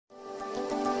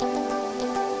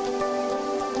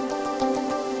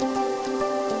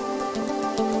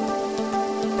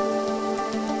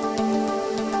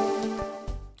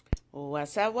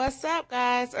What's up,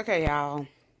 guys? Okay, y'all.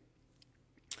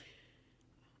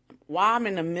 While I'm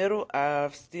in the middle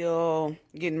of still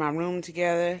getting my room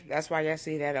together, that's why y'all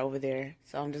see that over there.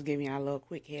 So I'm just giving y'all a little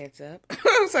quick heads up.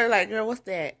 So you're like, girl, what's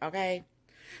that? Okay.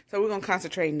 So we're going to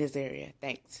concentrate in this area.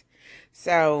 Thanks.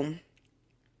 So,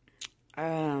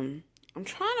 I'm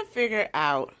trying to figure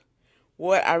out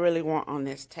what I really want on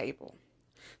this table.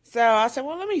 So I said,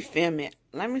 well, let me film it.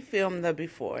 Let me film the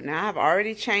before. Now, I've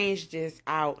already changed this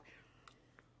out,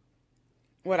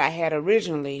 what I had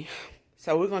originally.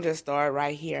 So we're going to just start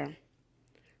right here.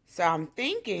 So I'm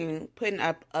thinking putting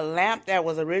up a lamp that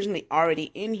was originally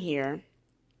already in here,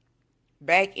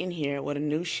 back in here with a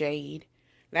new shade,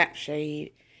 lamp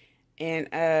shade, and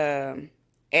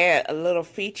add a little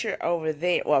feature over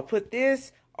there. Well, put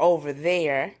this over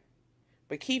there,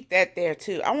 but keep that there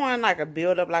too. I want like a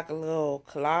build up, like a little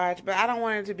collage, but I don't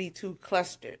want it to be too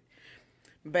clustered.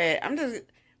 But I'm just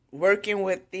working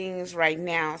with things right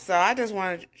now. So I just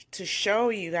wanted to show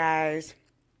you guys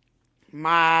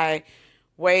my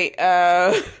way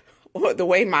the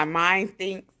way my mind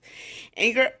thinks.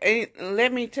 And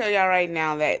let me tell y'all right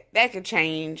now that could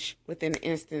change within an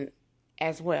instant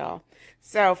as well.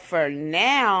 So for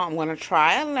now, I'm going to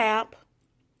try a lamp,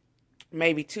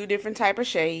 maybe 2 different type of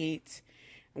shades.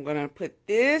 I'm going to put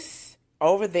this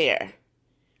over there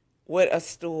with a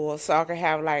stool so I can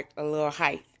have like a little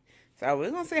height. So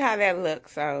we're going to see how that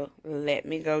looks. So let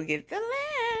me go get the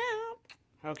lamp.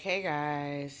 Okay,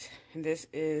 guys. This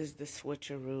is the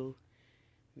switcheroo.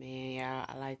 Man, y'all,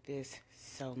 I like this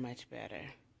so much better.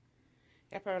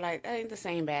 Y'all probably like, that ain't the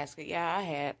same basket. Yeah, I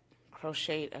had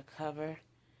crocheted a cover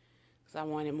because I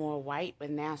wanted more white.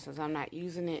 But now, since I'm not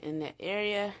using it in that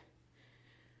area,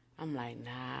 I'm like,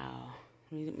 no.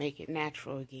 Let me make it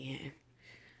natural again.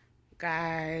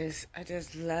 Guys, I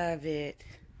just love it.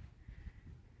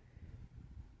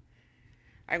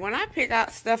 Like, when I pick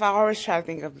out stuff, I always try to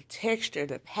think of the texture,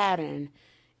 the pattern,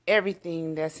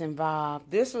 everything that's involved.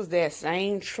 This was that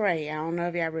same tray. I don't know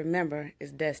if y'all remember.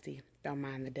 It's dusty. Don't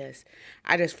mind the dust.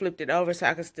 I just flipped it over so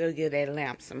I could still give that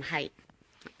lamp some height.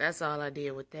 That's all I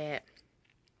did with that.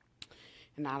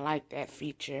 And I like that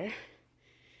feature.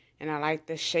 And I like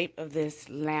the shape of this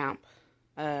lamp.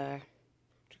 What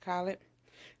you call it?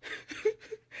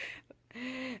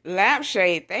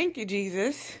 Lampshade. Thank you,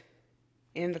 Jesus.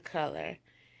 In the color.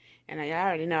 And I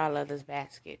already know I love this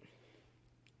basket.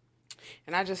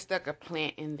 And I just stuck a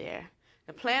plant in there.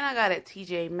 The plant I got at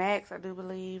TJ Maxx, I do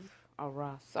believe, or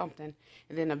Ross, something.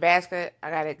 And then the basket I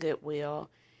got at Goodwill.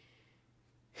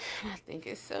 I think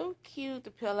it's so cute.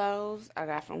 The pillows I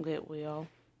got from Goodwill.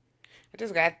 I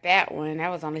just got that one. That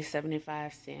was only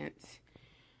 75 cents.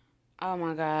 Oh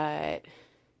my God.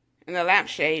 And the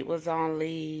lampshade was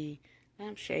only,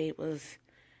 I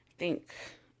think,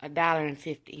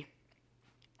 $1.50.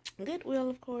 Goodwill,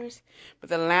 of course. But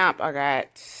the lamp I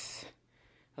got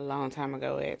a long time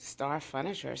ago at Star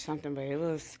Furniture or something, but it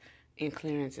was in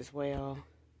clearance as well.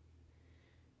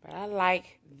 But I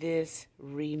like this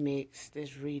remix, this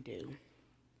redo.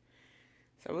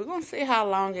 So we're going to see how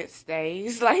long it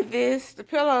stays like this. The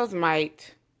pillows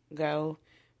might go,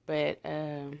 but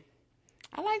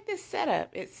I like this setup.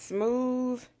 It's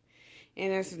smooth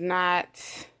and it's not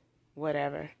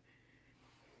whatever.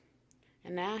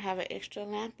 And now I have an extra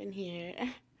lamp in here.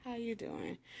 How you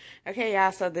doing? Okay,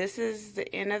 y'all, so this is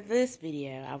the end of this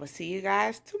video. I will see you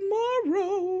guys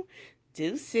tomorrow.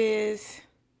 Deuces.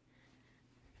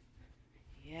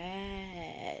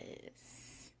 Yes.